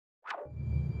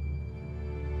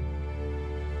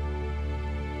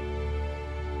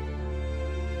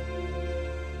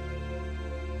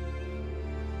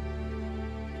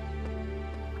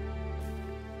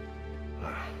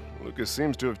Lucas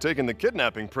seems to have taken the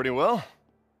kidnapping pretty well.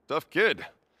 Tough kid.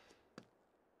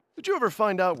 Did you ever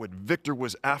find out what Victor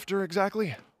was after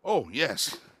exactly? Oh,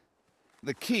 yes.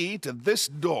 The key to this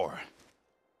door,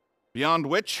 beyond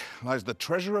which lies the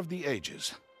treasure of the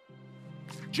ages.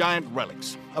 Giant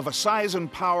relics, of a size and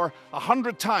power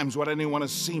 100 times what anyone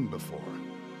has seen before.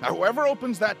 Now, whoever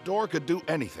opens that door could do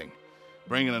anything.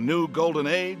 Bring in a new golden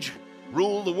age,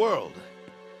 rule the world.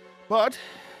 But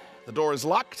the door is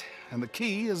locked, and the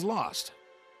key is lost.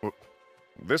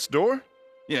 This door?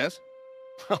 Yes?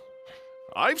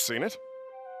 I've seen it.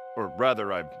 Or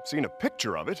rather, I've seen a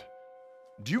picture of it.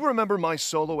 Do you remember my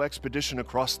solo expedition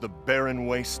across the barren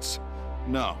wastes?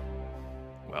 No.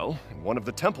 Well, in one of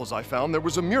the temples I found, there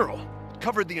was a mural. It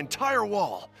covered the entire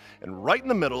wall, and right in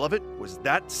the middle of it was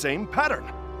that same pattern.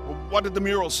 Well, what did the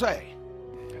mural say?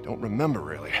 I don't remember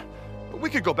really. But we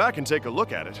could go back and take a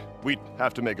look at it. We'd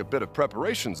have to make a bit of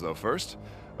preparations, though, first.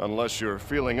 Unless you're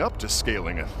feeling up to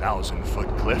scaling a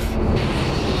 1,000-foot cliff.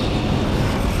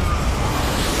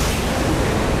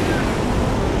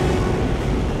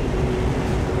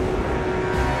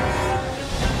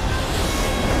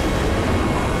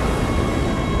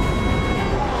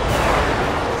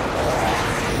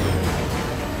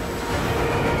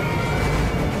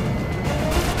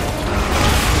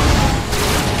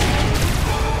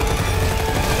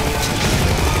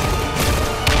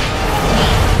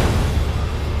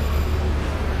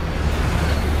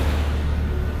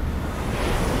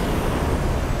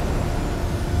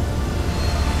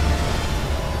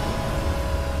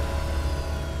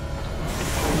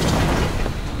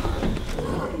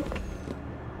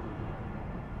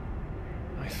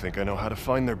 I think I know how to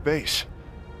find their base.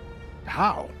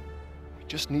 How? We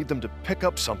just need them to pick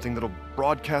up something that'll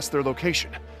broadcast their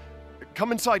location.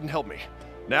 Come inside and help me.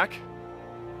 Knack,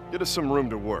 get us some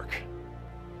room to work.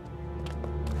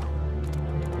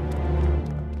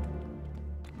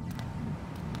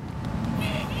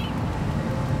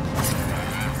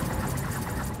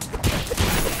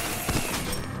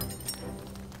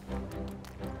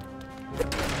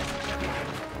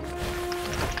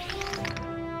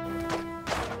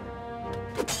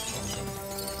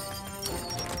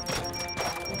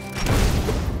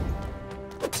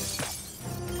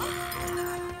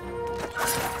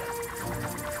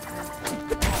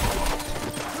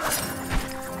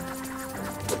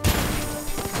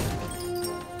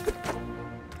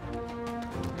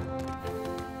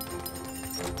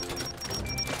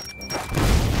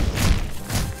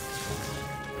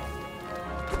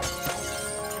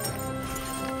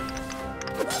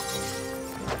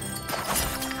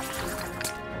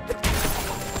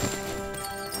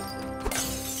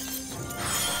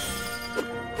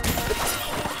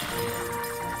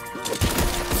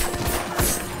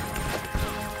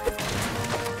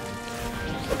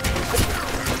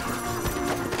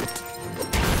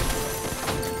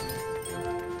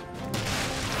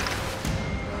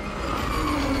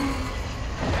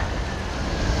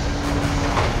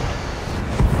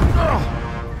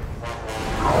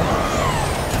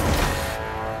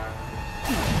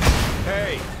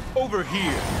 Over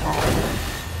here.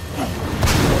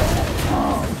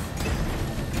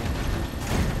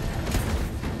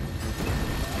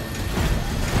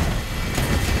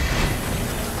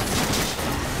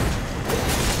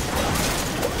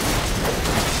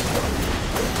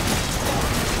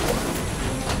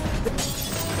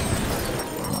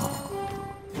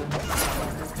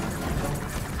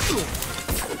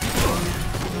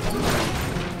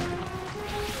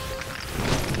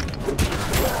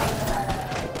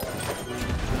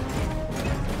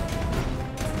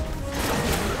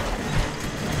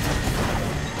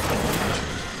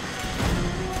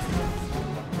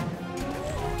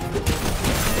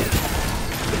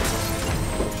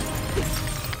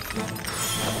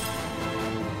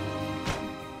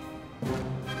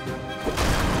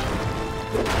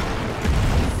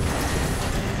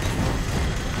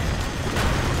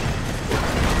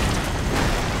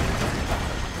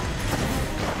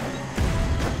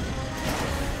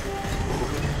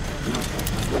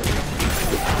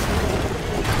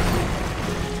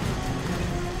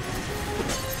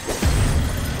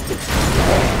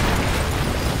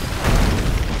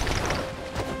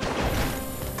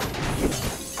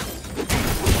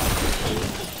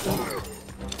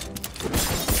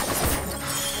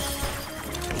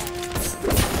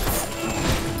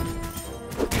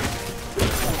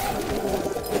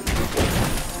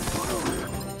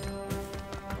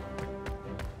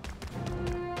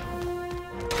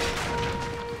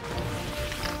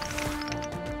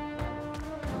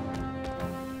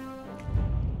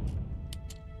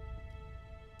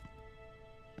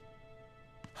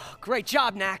 Great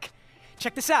job, Knack.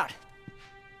 Check this out.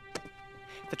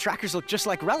 The trackers look just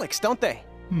like relics, don't they?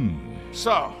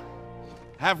 So,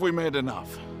 have we made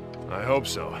enough? I hope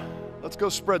so. Let's go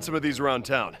spread some of these around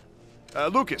town.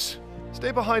 Lucas,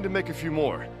 stay behind and make a few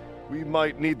more. We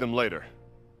might need them later.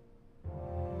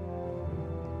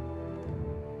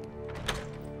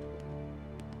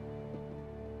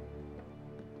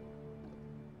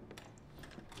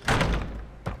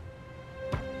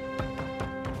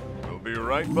 We'll be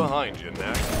right behind you,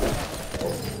 Knack.